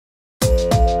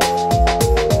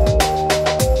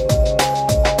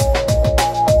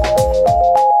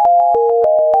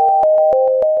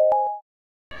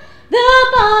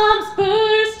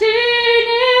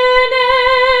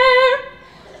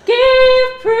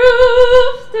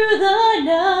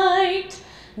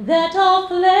that our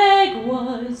flag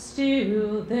was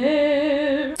still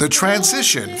there. The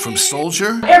transition from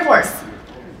soldier Air Force.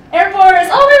 Air Force.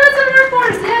 Oh, we went to Air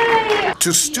Force. Yay!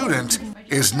 to student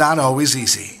is not always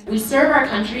easy. We serve our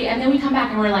country and then we come back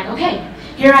and we're like, okay,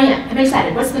 here I am. I'm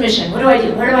excited. What's the mission? What do I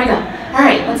do? Where do I go? All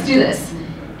right, let's do this.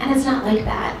 And it's not like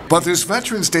that. But this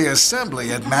Veterans Day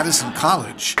assembly at Madison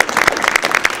College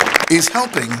is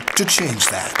helping to change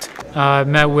that. I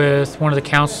met with one of the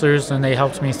counselors and they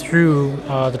helped me through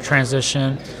the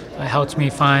transition. It helped me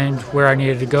find where I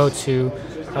needed to go to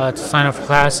sign up for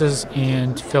classes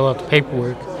and fill out the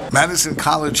paperwork. Madison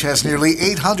College has nearly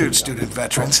 800 student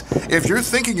veterans. If you're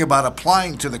thinking about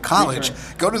applying to the college,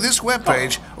 go to this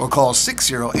webpage or call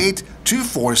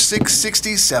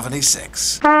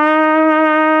 608-246-6076.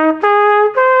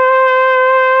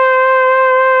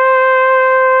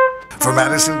 For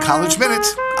Madison College Minute,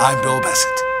 I'm Bill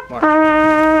Bessett.